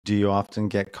Do you often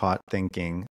get caught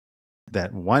thinking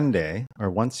that one day, or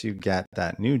once you get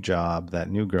that new job, that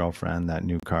new girlfriend, that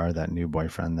new car, that new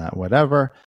boyfriend, that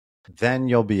whatever, then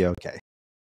you'll be okay?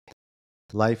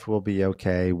 Life will be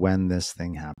okay when this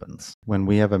thing happens. When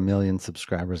we have 1 million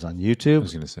subscribers on YouTube, I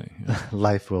was going to say, yeah.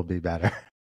 life will be better.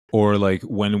 Or like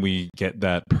when we get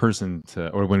that person to,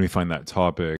 or when we find that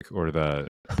topic or that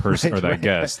person or that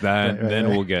guest, then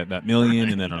we'll get that million,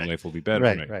 and then our life will be better.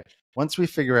 Right. Once we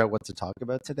figure out what to talk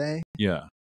about today, yeah,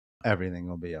 everything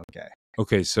will be okay.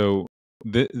 Okay, so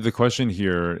the question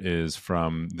here is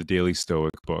from the Daily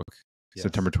Stoic book, yes.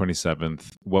 September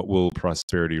 27th. What will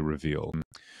prosperity reveal?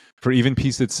 For even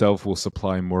peace itself will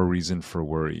supply more reason for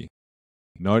worry.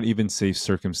 Not even safe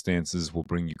circumstances will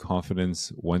bring you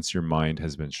confidence once your mind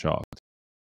has been shocked.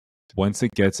 Once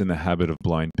it gets in the habit of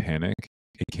blind panic,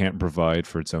 it can't provide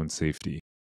for its own safety.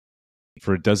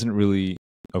 For it doesn't really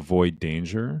avoid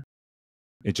danger,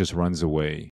 it just runs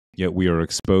away. Yet we are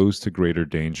exposed to greater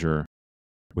danger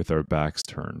with our backs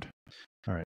turned.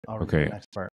 All right. I'll read the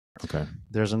next part. Okay.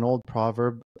 There's an old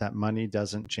proverb that money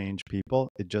doesn't change people,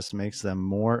 it just makes them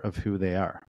more of who they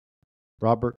are.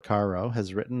 Robert Caro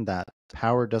has written that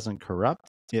power doesn't corrupt,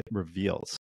 it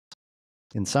reveals.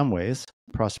 In some ways,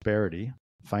 prosperity,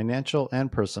 financial and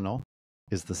personal,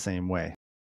 is the same way.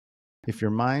 If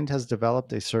your mind has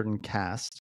developed a certain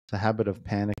caste, the habit of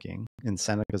panicking, in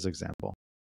Seneca's example,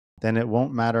 then it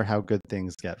won't matter how good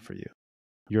things get for you.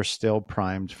 You're still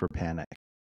primed for panic.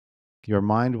 Your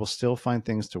mind will still find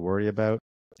things to worry about,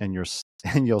 and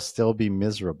you'll still be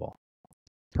miserable.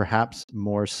 Perhaps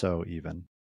more so even,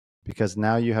 because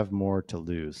now you have more to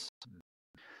lose.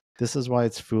 This is why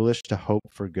it's foolish to hope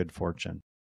for good fortune.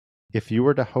 If you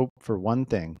were to hope for one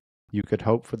thing, you could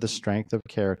hope for the strength of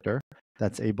character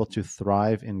that's able to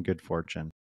thrive in good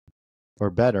fortune. Or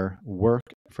better, work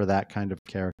for that kind of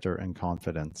character and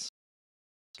confidence.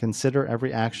 Consider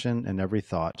every action and every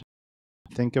thought.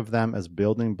 Think of them as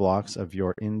building blocks of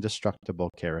your indestructible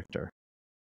character.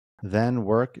 Then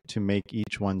work to make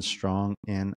each one strong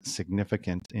and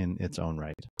significant in its own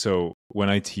right. So when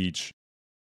I teach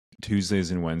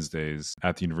Tuesdays and Wednesdays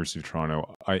at the University of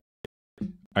Toronto, I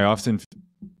often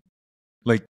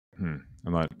like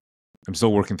I'm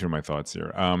still working through my thoughts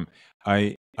here. I'm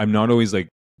not always like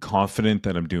confident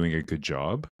that I'm doing a good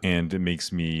job, and it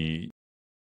makes me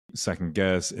second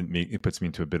guess. It puts me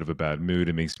into a bit of a bad mood.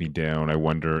 It makes me down. I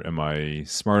wonder, am I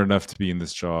smart enough to be in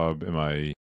this job? Am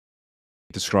I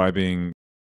describing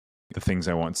the things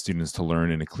I want students to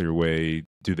learn in a clear way?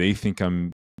 Do they think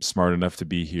I'm smart enough to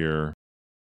be here?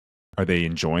 Are they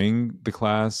enjoying the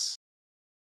class?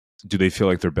 Do they feel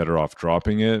like they're better off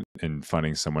dropping it and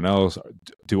finding someone else?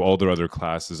 Do all their other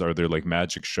classes, are there like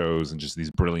magic shows and just these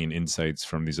brilliant insights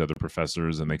from these other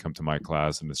professors, and they come to my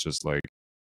class and it's just like,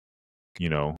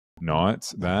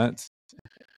 not that?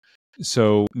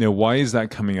 So now, why is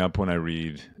that coming up when I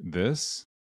read this?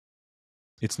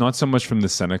 It's not so much from the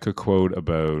Seneca quote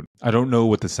about, I don't know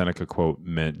what the Seneca quote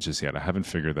meant just yet. I haven't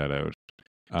figured that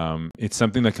out. It's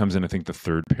something that comes in, I think, the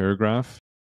third paragraph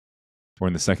or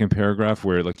in the second paragraph,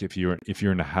 where like if you're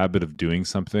in a habit of doing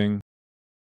something,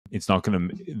 it's not going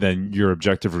to, then your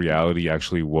objective reality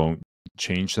actually won't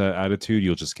change that attitude.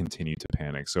 You'll just continue to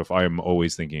panic. So if I am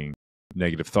always thinking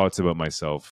negative thoughts about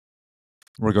myself,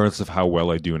 regardless of how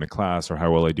well I do in a class or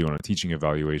how well I do on a teaching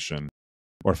evaluation,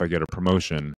 or if I get a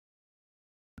promotion,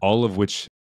 all of which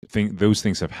those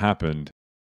things have happened,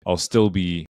 I'll still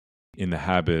be in the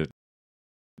habit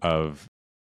of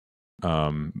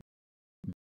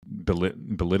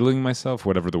belittling myself,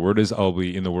 whatever the word is. I'll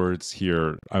be, in the words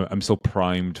here, I'm still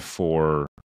primed for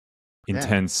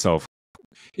intense self.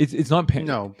 It's not panic.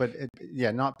 No, but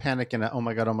not panic in a oh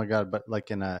my god, but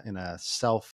like in a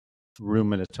self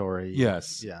ruminatory.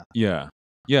 Yes.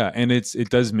 Yeah, and it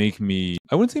does make me,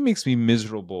 I wouldn't say it makes me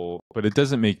miserable, but it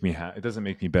doesn't make me it doesn't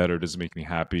make me better, it doesn't make me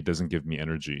happy, it doesn't give me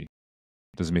energy.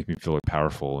 It doesn't make me feel like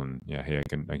powerful and hey,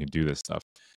 I can do this stuff.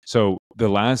 So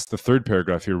the third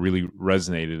paragraph here really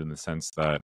resonated in the sense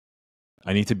that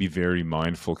I need to be very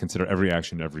mindful, consider every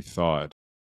action, every thought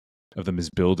of them as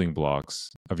building blocks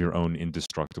of your own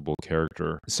indestructible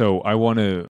character. So I want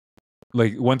to,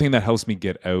 like, one thing that helps me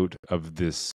get out of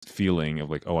this feeling of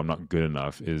like, oh, I'm not good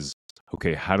enough is,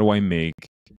 okay, how do I make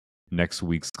next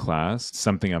week's class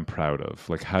something I'm proud of?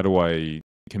 Like, how do I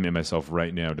commit myself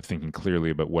right now to thinking clearly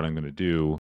about what I'm going to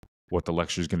do, what the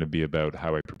lecture is going to be about,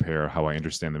 how I prepare, how I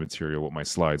understand the material, what my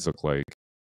slides look like,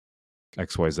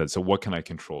 X, Y, Z. So what can I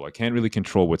control? I can't really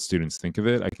control what students think of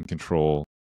it. I can control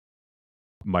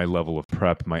my level of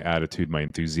prep, my attitude, my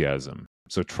enthusiasm.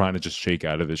 So trying to just shake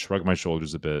out of it, shrug my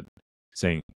shoulders a bit,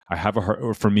 saying I have a hard,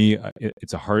 or for me,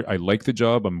 it's a hard. I like the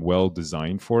job. I'm well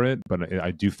designed for it, but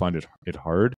I do find it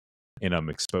hard, and I'm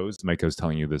exposed. Mike, I was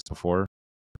telling you this before.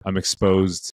 I'm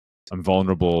exposed. I'm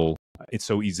vulnerable. It's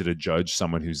so easy to judge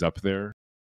someone who's up there,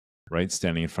 right,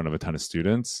 standing in front of a ton of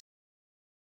students.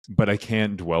 But I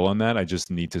can't dwell on that. I just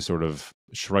need to sort of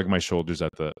shrug my shoulders at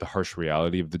the harsh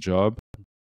reality of the job.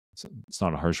 It's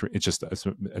not a harsh. It's just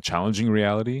a challenging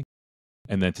reality,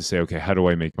 and then to say, okay, how do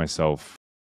I make myself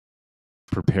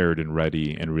prepared and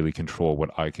ready and really control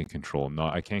what I can control?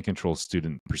 I can't control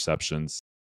student perceptions.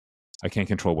 I can't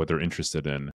control what they're interested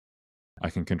in. I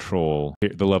can control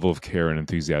the level of care and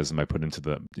enthusiasm I put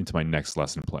into my next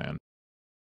lesson plan.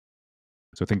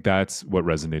 So I think that's what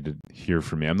resonated here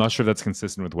for me. I'm not sure that's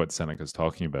consistent with what Seneca is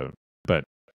talking about, but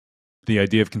the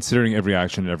idea of considering every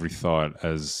action and every thought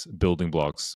as building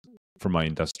blocks for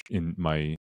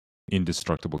my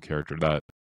indestructible character,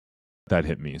 that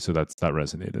hit me. So that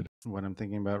resonated. What I'm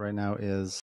thinking about right now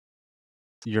is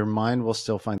your mind will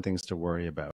still find things to worry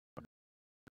about.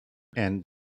 And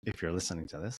if you're listening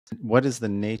to this, what is the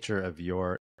nature of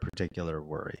your particular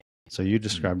worry? So you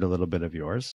described a little bit of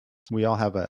yours. We all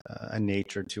have a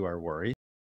nature to our worry,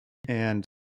 and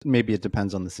maybe it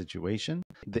depends on the situation.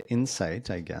 The insight,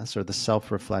 I guess, or the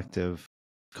self-reflective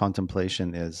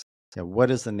contemplation is,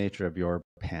 what is the nature of your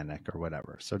panic or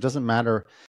whatever? So it doesn't matter.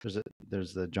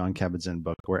 There's the John Kabat-Zinn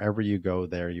book, wherever you go,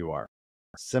 there you are.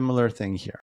 Similar thing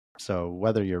here. So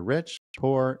whether you're rich,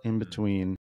 poor, in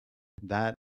between,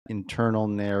 that internal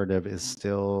narrative is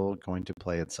still going to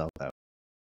play itself out.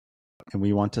 And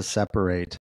we want to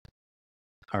separate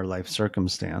our life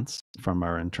circumstance from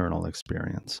our internal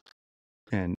experience.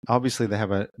 And obviously they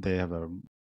have a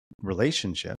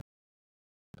relationship.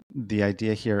 The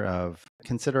idea here of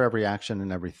consider every action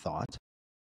and every thought.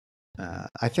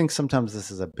 I think sometimes this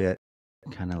is a bit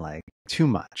kind of like too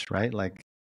much, right? Like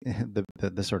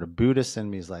the sort of Buddhist in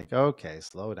me is like, okay,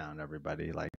 slow down,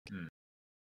 everybody. Like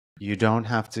you don't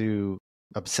have to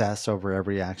obsess over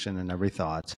every action and every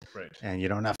thought, right? And you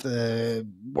don't have to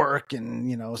work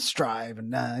and strive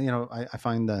and I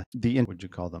find the would you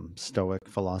call them Stoic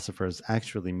philosophers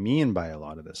actually mean by a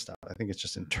lot of this stuff. I think it's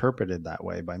just interpreted that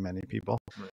way by many people,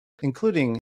 right,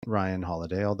 including Ryan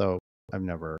Holiday, although I've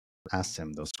never asked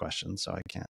him those questions, so I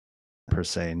can't per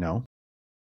se know.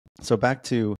 So back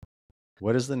to,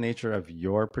 what is the nature of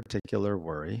your particular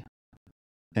worry?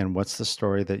 And what's the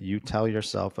story that you tell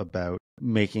yourself about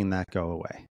making that go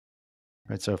away?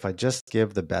 Right. So if I just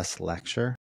give the best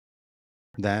lecture,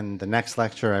 then the next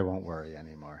lecture I won't worry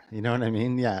anymore. You know what I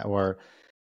mean? Yeah. Or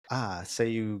say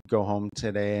you go home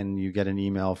today and you get an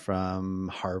email from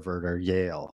Harvard or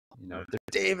Yale.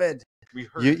 David, we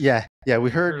heard. We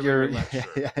heard your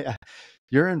lecture.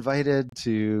 You're invited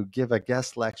to give a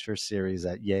guest lecture series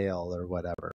at Yale or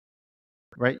whatever.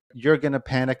 Right? You're going to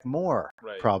panic more,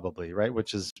 right, probably, right?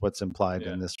 Which is what's implied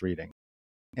in this reading.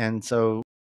 And so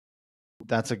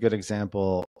that's a good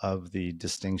example of the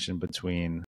distinction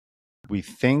between, we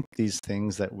think these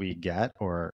things that we get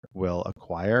or will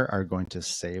acquire are going to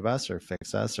save us or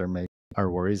fix us or make our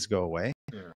worries go away.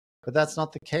 Yeah. But that's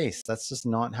not the case. That's just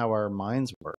not how our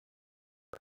minds work.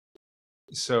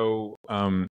 So,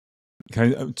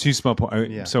 two small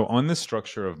points. So on the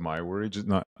structure of my worry, just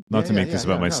not to make this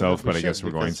about myself, but I guess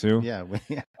we're going to.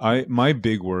 My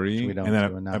big worry, and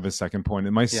then I have a second point.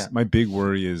 And my big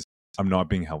worry is I'm not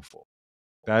being helpful.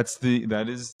 Yes,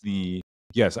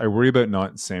 I worry about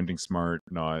not sounding smart,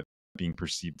 not being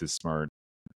perceived as smart.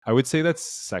 I would say that's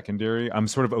secondary. I'm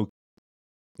sort of,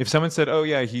 if someone said, "Oh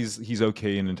yeah, he's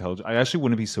okay and intelligent," I actually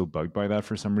wouldn't be so bugged by that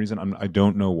for some reason. I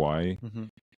don't know why. Mm-hmm.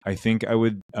 I think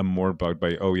I'm more bugged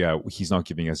by, oh yeah, he's not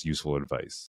giving us useful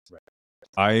advice. Right.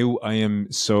 I am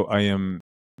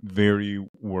very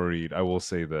worried. I will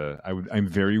say I'm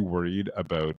very worried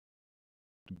about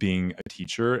being a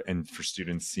teacher and for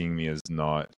students seeing me as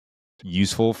not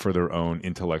useful for their own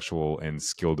intellectual and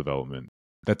skill development.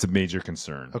 That's a major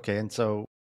concern. Okay, and so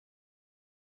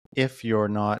if you're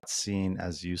not seen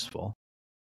as useful,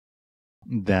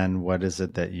 then what is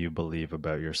it that you believe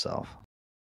about yourself?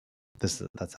 That's a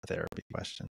therapy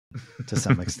question to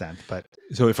some extent, but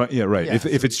so if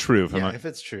it's true, if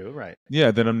it's true, right?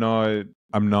 Yeah, then I'm not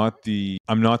the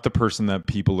person that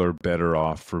people are better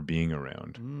off for being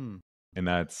around. And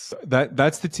that's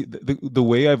the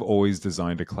way I've always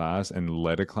designed a class and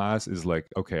led a class is like,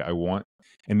 okay,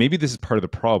 and maybe this is part of the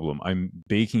problem. I'm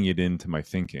baking it into my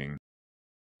thinking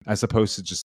as opposed to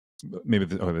just let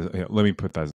me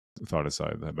put that thought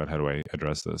aside about how do I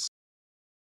address this.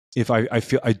 If I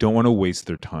feel I don't want to waste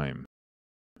their time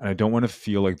and I don't want to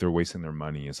feel like they're wasting their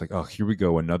money. It's like, oh, here we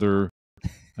go. Another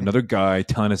another guy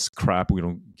telling us crap we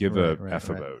don't give a F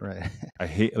right, about. right. I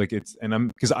hate like it's, and I'm,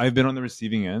 because I've been on the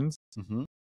receiving end, Mm-hmm.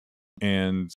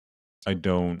 and I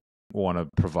don't want to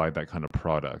provide that kind of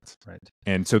product. Right.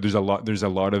 And so there's a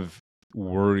lot of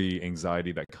worry,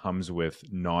 anxiety that comes with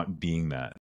not being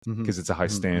that, because it's a high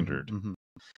standard.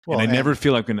 Well, and I never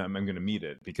feel like I'm going to meet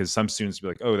it, because some students be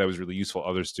like, oh, that was really useful.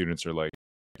 Other students are like,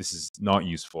 this is not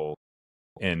useful.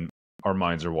 And our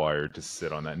minds are wired to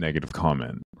sit on that negative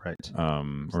comment. Right.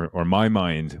 Or my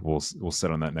mind will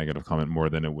sit on that negative comment more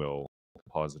than it will the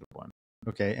positive one.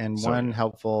 Okay. And So, one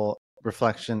helpful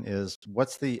reflection is,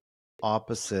 what's the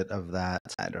opposite of that?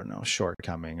 I don't know,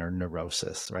 shortcoming or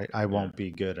neurosis, right? I won't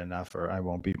be good enough, or I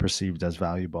won't be perceived as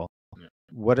valuable. Yeah.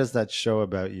 What does that show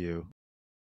about you?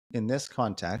 In this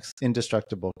context,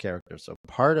 indestructible character. So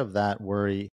part of that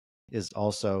worry is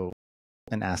also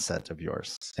an asset of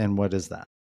yours. And what is that?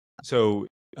 So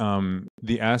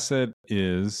the asset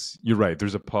is, you're right,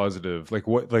 there's a positive, like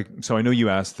what, like, so I know you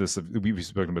asked this, we've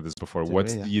spoken about this before.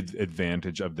 What's the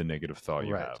advantage of the negative thought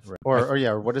you have? Right.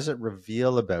 Or what does it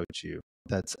reveal about you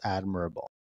that's admirable,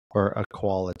 or a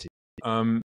quality?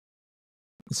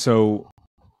 So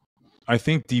I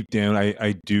think deep down,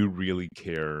 I do really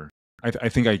care. I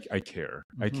think I care.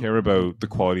 I care about the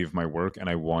quality of my work, and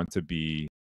I want to be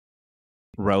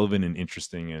relevant and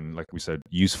interesting, and, like we said,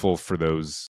 useful for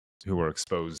those who are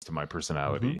exposed to my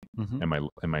personality and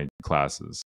my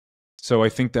classes. So I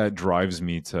think that drives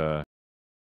me to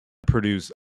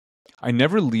produce. I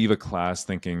never leave a class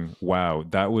thinking, wow,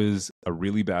 that was a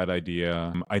really bad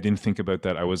idea. I didn't think about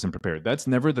that. I wasn't prepared. That's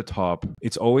never the top.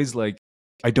 It's always like,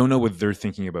 I don't know what they're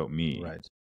thinking about me. Right.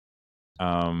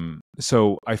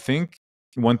 So I think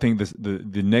one thing,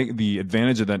 the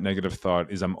advantage of that negative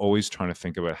thought is I'm always trying to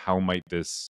think about how might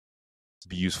this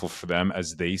be useful for them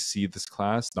as they see this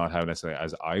class, not how necessarily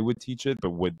as I would teach it, but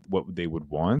what they would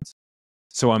want.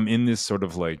 So I'm in this sort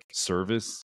of like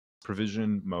service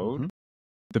provision mode.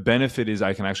 The benefit is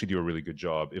I can actually do a really good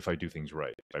job if I do things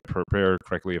right. If I prepare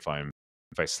correctly, if I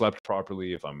slept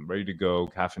properly, if I'm ready to go,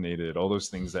 caffeinated, all those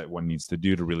things that one needs to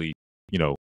do to really,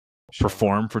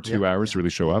 perform for 2 hours to really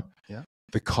show up. Yeah.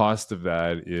 The cost of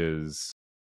that is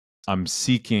I'm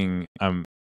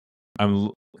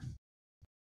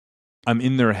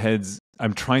in their heads.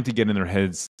 I'm trying to get in their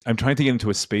heads. I'm trying to get into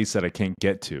a space that I can't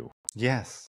get to.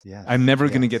 Yes. I'm never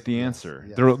going to get the answer.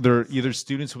 They're either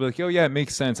students who will be like, oh yeah, it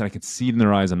makes sense. And I can see it in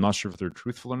their eyes. I'm not sure if they're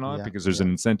truthful or not, because there's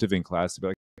an incentive in class to be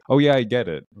like, oh yeah, I get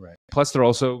it. Right. Plus they're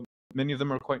also, many of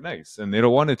them are quite nice, and they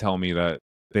don't want to tell me that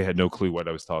they had no clue what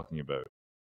I was talking about.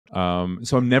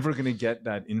 So I'm never going to get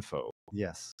that info.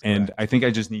 Yes. And correct. I think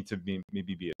I just need to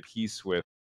maybe be at peace with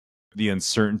the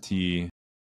uncertainty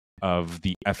of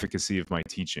the efficacy of my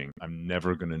teaching. I'm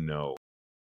never going to know,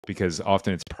 because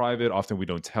often it's private. Often we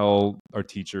don't tell our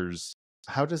teachers.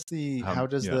 How does the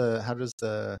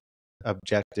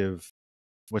objective,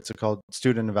 what's it called,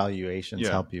 student evaluations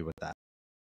help you with that?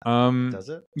 Does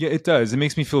it? Yeah, it does. It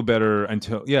makes me feel better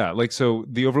until, like, so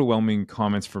the overwhelming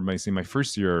comments for my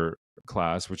first year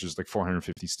class, which is like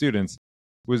 450 students,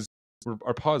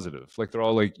 are positive. Like, they're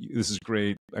all like, this is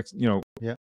great, Yeah.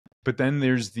 But then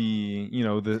there's the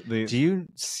Do you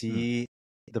see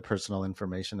the personal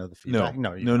information of the feedback?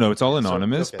 No, it's all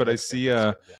anonymous. But I see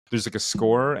there's like a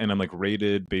score, and I'm like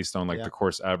rated based on like the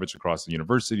course average across the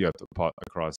university,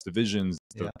 across divisions,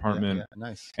 the department.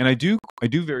 Nice. And I do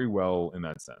very well in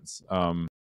that sense.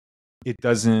 It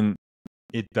doesn't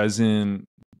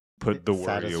put the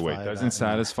worry away. It doesn't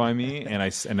satisfy me. And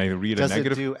I read a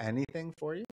negative. Does it do anything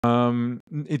for you?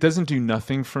 It doesn't do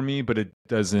nothing for me, but it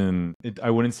doesn't. I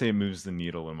wouldn't say it moves the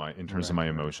needle in terms of my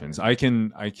emotions. I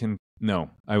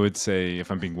would say,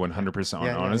 if I'm being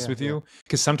 100% honest with you,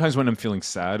 because sometimes when I'm feeling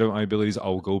sad about my abilities,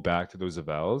 I'll go back to those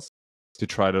evals to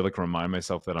try to like remind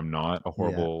myself that I'm not a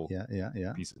horrible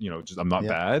piece. Just I'm not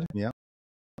bad. Yeah.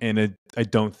 And I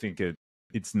don't think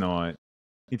it's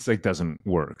like doesn't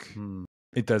work.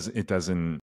 It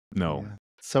doesn't. No. Yeah.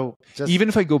 So even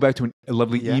if I go back to a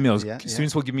lovely emails,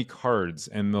 students will give me cards,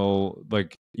 and they'll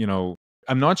like,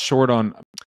 I'm not short on,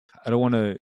 I don't want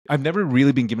to, I've never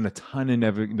really been given a ton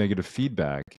of negative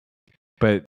feedback,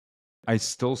 but I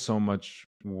still so much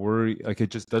worry. Like, it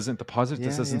just doesn't, the positive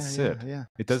just doesn't sit.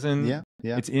 It doesn't,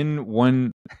 it's in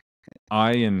one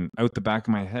eye and out the back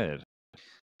of my head.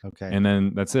 Okay. And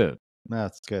then that's it.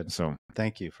 That's good. So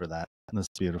thank you for that. That's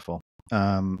beautiful.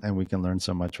 And we can learn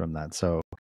so much from that. So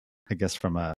I guess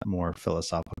from a more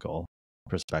philosophical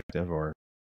perspective, or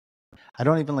I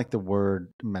don't even like the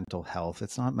word mental health.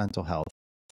 It's not mental health.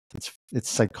 It's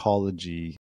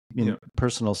psychology,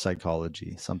 personal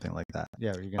psychology, something like that.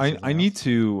 Yeah. I need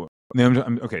to,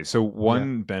 okay. So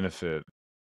one benefit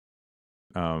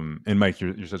And Mike,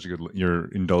 you're such a good, you're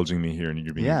indulging me here and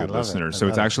you're being a Yeah, I good love listener. it. I So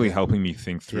it's love it. actually Yeah. helping me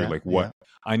think through Yeah, like what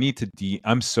I need to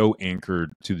I'm so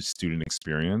anchored to the student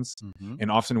experience. Mm-hmm.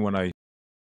 And often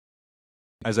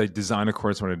as I design a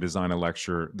course, when I design a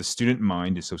lecture, the student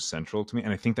mind is so central to me.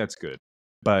 And I think that's good,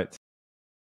 but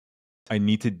I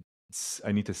need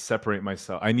to separate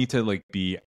myself. I need to like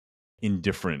be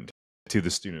indifferent to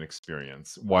the student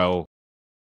experience while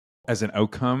as an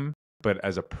outcome, but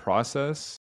as a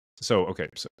process. So, okay,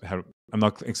 so I'm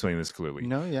not explaining this clearly.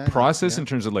 No, yeah. Process in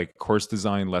terms of like course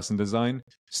design, lesson design,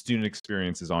 student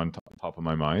experience is on top of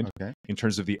my mind. Okay. In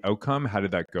terms of the outcome, how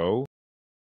did that go?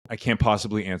 I can't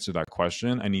possibly answer that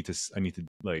question. I need to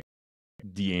like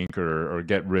de-anchor or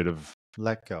get rid of,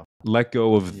 let go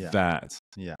of that.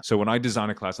 Yeah. So when I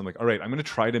design a class, I'm like, all right, I'm going to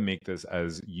try to make this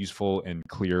as useful and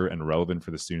clear and relevant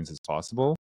for the students as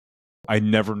possible. I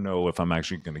never know if I'm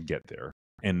actually going to get there.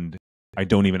 And I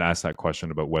don't even ask that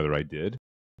question about whether I did.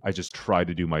 I just try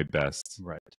to do my best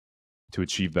to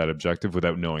achieve that objective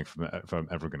without knowing if I'm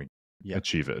ever going to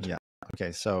achieve it. Yeah.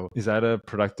 Okay. So is that a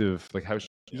productive, like how?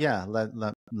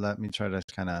 Let me try to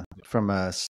kind of from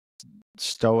a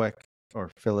Stoic or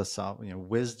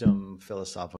wisdom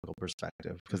philosophical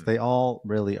perspective, because they all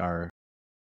really are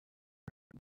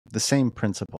the same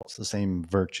principles, the same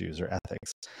virtues or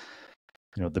ethics.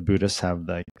 The Buddhists have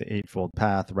like the Eightfold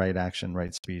Path, right action,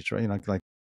 right speech, right? Like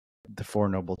the Four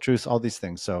Noble Truths, all these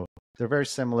things. So they're very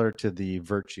similar to the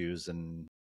virtues and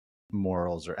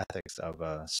morals or ethics of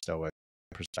a Stoic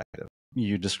perspective.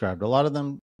 You described a lot of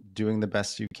them: doing the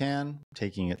best you can,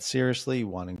 taking it seriously,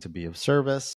 wanting to be of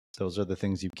service. Those are the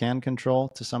things you can control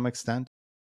to some extent.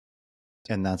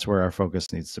 And that's where our focus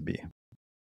needs to be.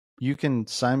 You can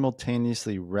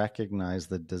simultaneously recognize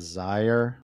the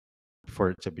desire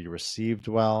for it to be received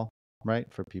well, right?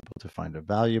 For people to find it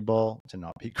valuable, to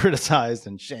not be criticized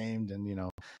and shamed and,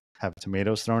 have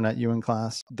tomatoes thrown at you in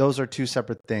class. Those are two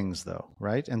separate things though,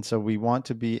 right? And so we want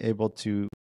to be able to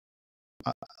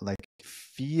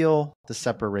feel the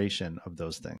separation of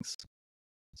those things.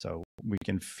 So we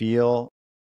can feel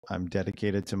I'm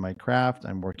dedicated to my craft.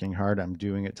 I'm working hard. I'm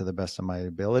doing it to the best of my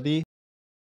ability.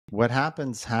 What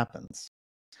happens, happens.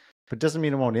 But it doesn't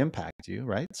mean it won't impact you,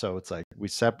 right? So it's like we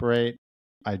separate.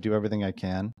 I do everything I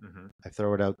can. Mm-hmm. I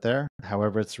throw it out there.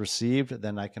 However it's received,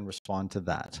 then I can respond to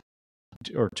that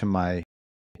or to my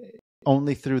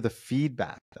only through the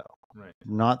feedback though. Right.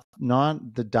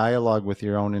 Not the dialogue with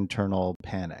your own internal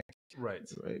panic. Right.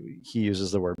 He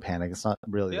uses the word panic. It's not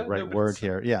really the right word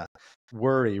here. Yeah.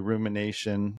 Worry,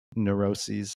 rumination,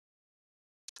 neuroses.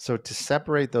 So to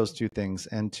separate those two things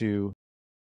and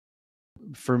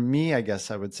for me, I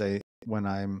guess I would say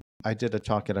I did a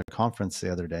talk at a conference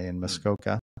the other day in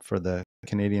Muskoka for the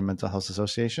Canadian Mental Health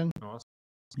Association. Awesome.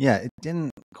 Yeah, it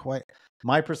didn't quite,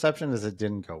 my perception is it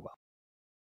didn't go well.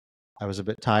 I was a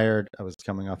bit tired. I was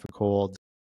coming off a cold.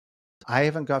 I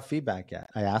haven't got feedback yet.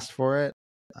 I asked for it,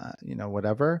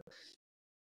 whatever.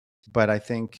 But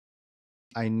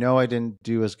I know I didn't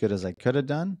do as good as I could have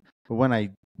done. But when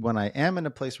I am in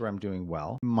a place where I'm doing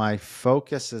well, my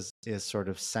focus is sort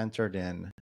of centered in,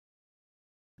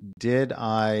 did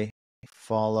I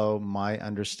follow my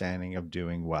understanding of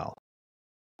doing well?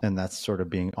 And that's sort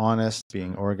of being honest,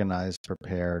 being organized,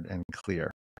 prepared, and clear.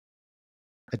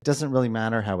 It doesn't really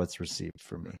matter how it's received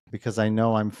for me because I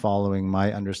know I'm following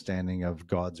my understanding of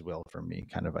God's will for me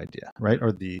kind of idea, right?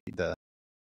 Or the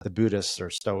Buddhist or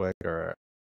Stoic, or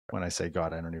when I say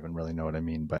God, I don't even really know what I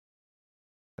mean, but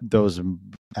those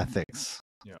ethics.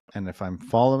 Yeah. And if I'm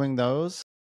following those,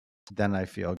 then I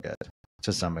feel good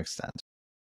to some extent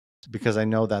because I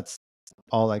know that's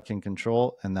all I can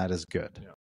control and that is good.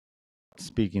 Yeah.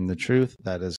 Speaking the truth,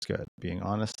 that is good. Being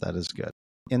honest, that is good.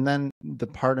 And then the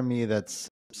part of me that's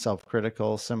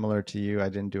self-critical, similar to you, I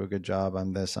didn't do a good job,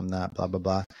 I'm this, I'm that, blah, blah,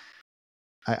 blah.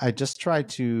 I just try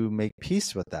to make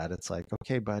peace with that. It's like,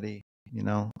 okay, buddy,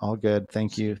 all good.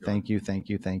 Thank you.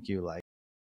 Like,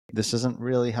 this isn't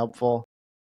really helpful.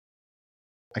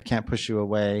 I can't push you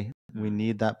away. We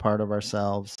need that part of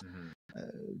ourselves.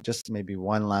 Mm-hmm. Just maybe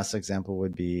one last example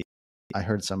would be, I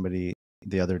heard somebody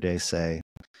the other day say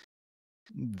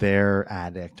their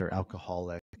addict or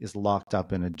alcoholic is locked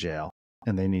up in a jail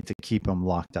and they need to keep him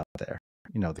locked up there.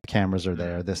 The cameras are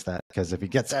there, this, that, because if he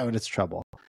gets out, it's trouble.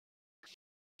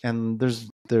 And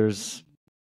there's,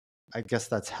 I guess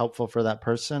that's helpful for that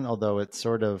person, although it's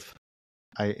sort of,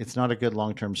 it's not a good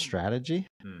long-term strategy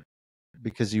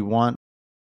because you want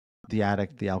the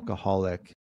addict, the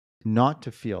alcoholic, not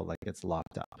to feel like it's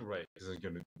locked up. Right.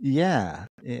 Yeah.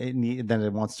 Then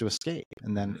it wants to escape.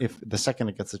 And then if the second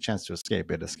it gets a chance to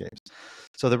escape, it escapes.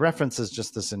 So the reference is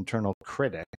just this internal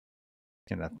critic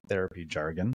in a therapy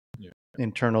jargon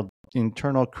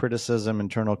internal criticism,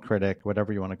 internal critic,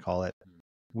 whatever you want to call it.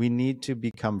 We need to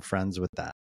become friends with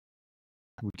that.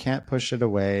 We can't push it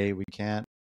away. We can't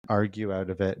argue out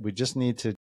of it. We just need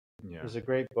to. There's a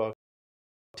great book,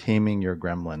 Taming Your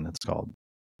Gremlin, it's called.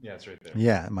 Yeah, it's right there.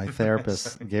 Yeah, my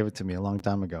therapist gave it to me a long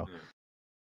time ago. Yeah.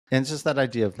 And it's just that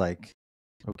idea of like,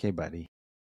 okay, buddy,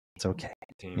 it's okay.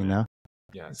 Taming. You know?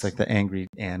 Yeah. It's like the angry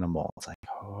animal. It's like,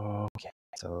 okay,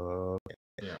 it's okay.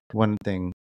 Yeah. One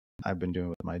thing I've been doing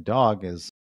with my dog is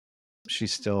she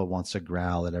still wants to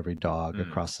growl at every dog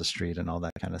across the street and all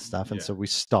that kind of stuff. And so we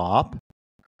stop,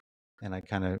 and I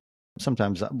kind of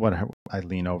sometimes I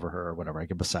lean over her or whatever, I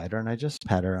get beside her and I just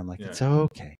pet her. I'm like, it's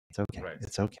okay, it's okay, right.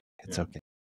 It's okay, it's okay,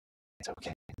 it's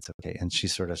okay, it's okay. And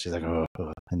she's like, oh,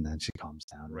 and then she calms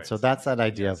down. Right. So that's that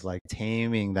idea of like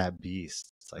taming that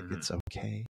beast. It's like it's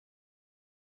okay.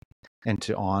 And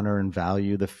to honor and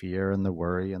value the fear and the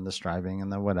worry and the striving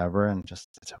and the whatever, and just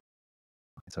it's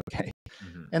okay.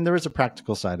 And there is a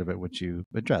practical side of it which you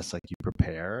address, like you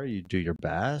prepare, you do your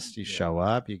best, you show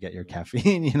up, you get your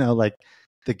caffeine, you know, like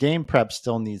the game prep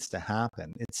still needs to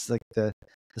happen. It's like the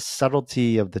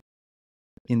subtlety of the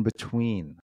in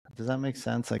between. Does that make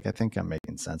sense? Like, I think I'm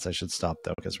making sense. I should stop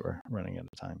though, because we're running out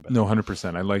of time. But no,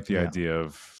 100%. I like the idea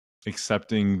of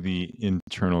accepting the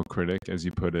internal critic, as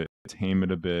you put it, tame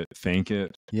it a bit, thank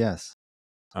it. Yes.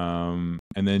 And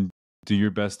then do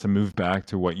your best to move back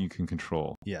to what you can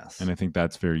control. Yes. And I think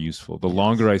that's very useful. The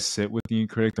longer I sit with the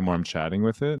critic, the more I'm chatting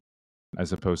with it,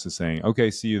 as opposed to saying,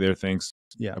 okay, see you there. Thanks.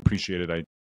 Yeah. Appreciate it.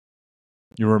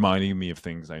 You're reminding me of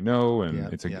things I know.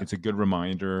 And it's a good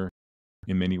reminder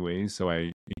in many ways. So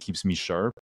it keeps me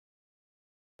sharp.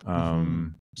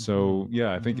 So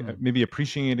I think maybe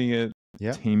appreciating it,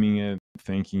 taming it,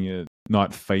 thanking it,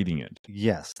 not fighting it.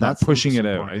 Yes. Not pushing it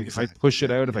out. If I push it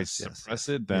out, if I suppress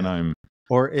it, then I'm.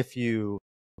 Or if you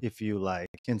like,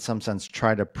 in some sense,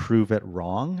 try to prove it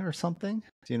wrong or something.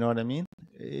 Do you know what I mean?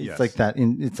 It's like that.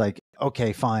 It's like,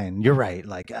 okay, fine, you're right.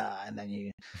 Like, and then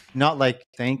you, not like,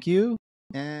 thank you.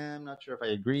 And I'm not sure if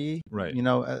I agree. Right. You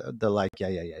know, the like, yeah.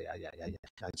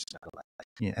 I just gotta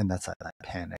like, and that's that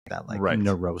panic, that like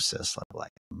neurosis of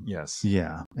like, yes.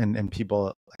 Yeah. And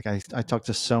people, like I talk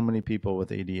to so many people with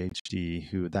ADHD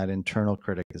who that internal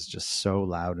critic is just so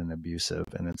loud and abusive.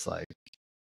 And it's like,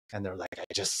 and they're like, I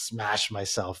just smash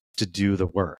myself to do the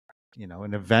work, you know,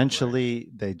 and eventually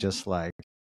they just like.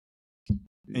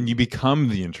 And you become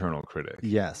the internal critic.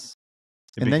 Yes.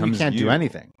 And then you can't do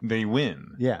anything. They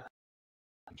win. Yeah.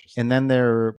 And then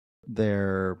they're,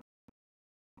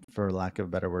 for lack of a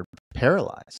better word,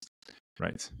 paralyzed.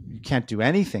 Right. You can't do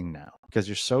anything now because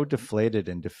you're so deflated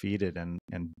and defeated and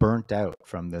burnt out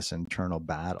from this internal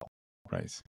battle.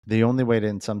 Right. The only way to,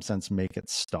 in some sense, make it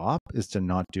stop is to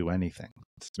not do anything.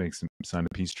 Just make some sign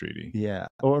a peace treaty. Yeah.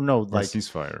 Or no, like a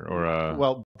ceasefire or a.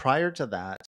 Well, prior to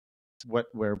that,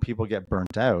 where people get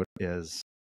burnt out is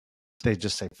they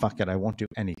just say, fuck it, I won't do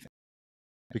anything.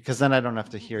 Because then I don't have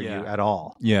to hear you at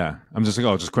all. Yeah. I'm just like,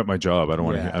 I'll just quit my job. I don't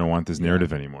want to I don't want this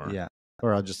narrative anymore. Yeah.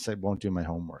 Or I'll just say, won't do my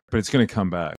homework. But it's going to come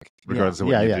back regardless of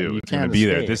what you do. It's going to be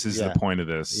there. This is the point of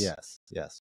this. Yes.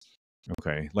 Yes.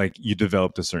 Okay. Like you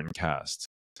developed a certain cast,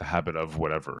 a habit of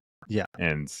whatever. Yeah.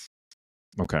 And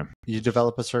okay. You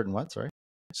develop a certain what? Sorry.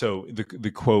 So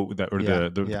the quote that, or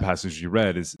the passage you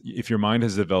read is, if your mind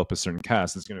has developed a certain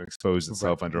cast, it's going to expose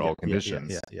itself under all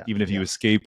conditions. Even if you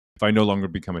escape. If I no longer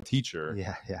become a teacher,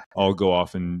 I'll go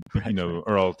off and,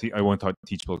 or I won't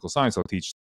teach political science. I'll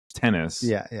teach tennis.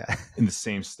 In the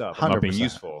same stuff. I'm not being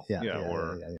useful.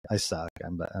 Or I suck.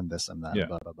 I'm this. I'm that.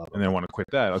 Blah, blah, blah, and then I want to quit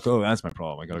that. Like, oh, that's my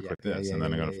problem. I got to quit this, and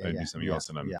then I got to do something else,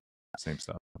 and I'm same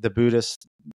stuff. The Buddhist.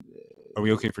 Are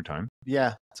we okay for time?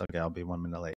 Yeah, it's okay. I'll be 1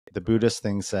 minute late. The Buddhist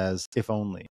thing says, if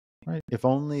only. Right. If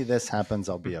only this happens,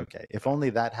 I'll be okay. If only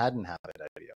that hadn't happened, I'd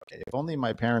be okay. If only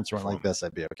my parents weren't like this,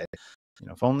 I'd be okay. You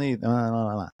know, if only,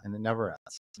 and it never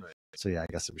ends. Right. So I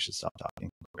guess we should stop talking.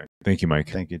 Okay. Thank you, Mike.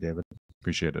 Thank you, David.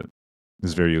 Appreciate it.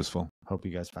 This is very useful. Hope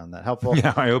you guys found that helpful.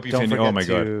 Yeah, I hope you found it. Oh my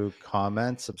God. To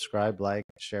comment, subscribe, like,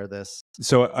 share this.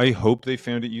 So I hope they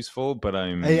found it useful, but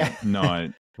I'm not.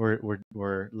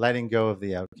 We're letting go of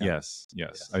the outcome. Yes.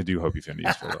 I do hope you found it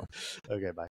useful though.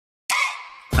 Okay, bye.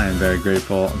 I am very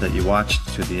grateful that you watched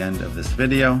to the end of this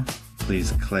video.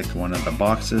 Please click one of the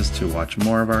boxes to watch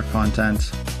more of our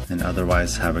content, and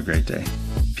otherwise have a great day.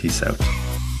 Peace out.